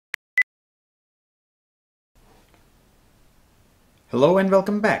Hello and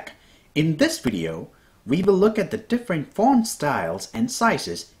welcome back. In this video, we will look at the different font styles and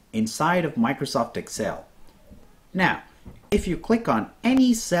sizes inside of Microsoft Excel. Now, if you click on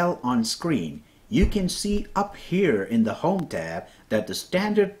any cell on screen, you can see up here in the Home tab that the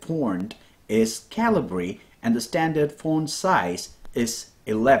standard font is Calibri and the standard font size is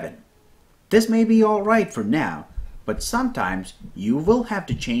 11. This may be alright for now, but sometimes you will have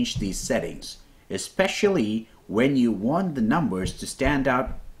to change these settings, especially when you want the numbers to stand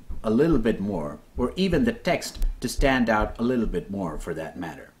out a little bit more, or even the text to stand out a little bit more for that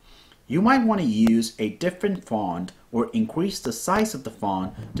matter. You might want to use a different font or increase the size of the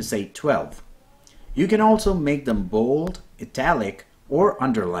font to say 12. You can also make them bold, italic, or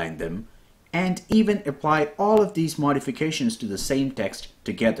underline them, and even apply all of these modifications to the same text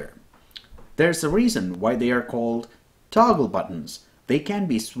together. There's a reason why they are called toggle buttons. They can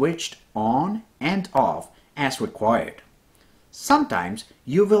be switched on and off as required. Sometimes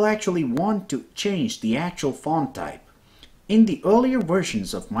you will actually want to change the actual font type. In the earlier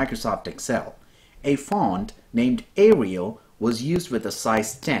versions of Microsoft Excel, a font named Arial was used with a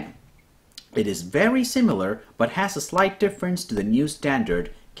size 10. It is very similar but has a slight difference to the new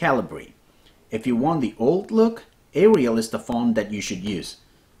standard Calibri. If you want the old look, Arial is the font that you should use.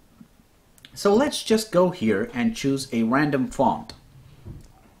 So let's just go here and choose a random font.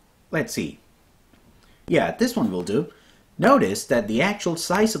 Let's see. Yeah, this one will do. Notice that the actual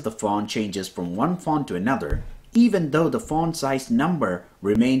size of the font changes from one font to another, even though the font size number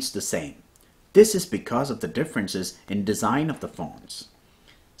remains the same. This is because of the differences in design of the fonts.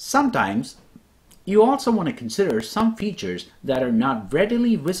 Sometimes, you also want to consider some features that are not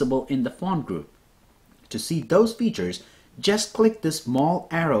readily visible in the font group. To see those features, just click this small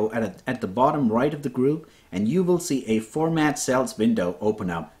arrow at the bottom right of the group and you will see a Format Cells window open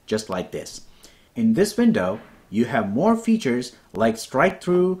up just like this. In this window, you have more features like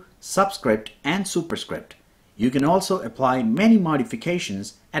strike-through, subscript, and superscript. You can also apply many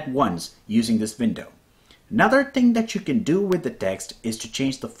modifications at once using this window. Another thing that you can do with the text is to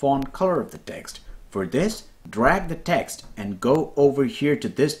change the font color of the text. For this, drag the text and go over here to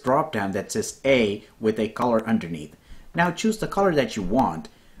this drop-down that says A with a color underneath. Now choose the color that you want,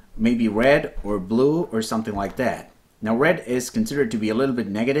 maybe red or blue or something like that. Now red is considered to be a little bit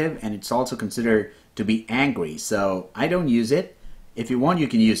negative and it's also considered to be angry, so I don't use it. If you want, you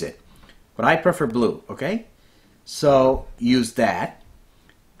can use it, but I prefer blue, okay? So use that.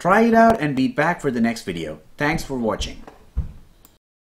 Try it out and be back for the next video. Thanks for watching.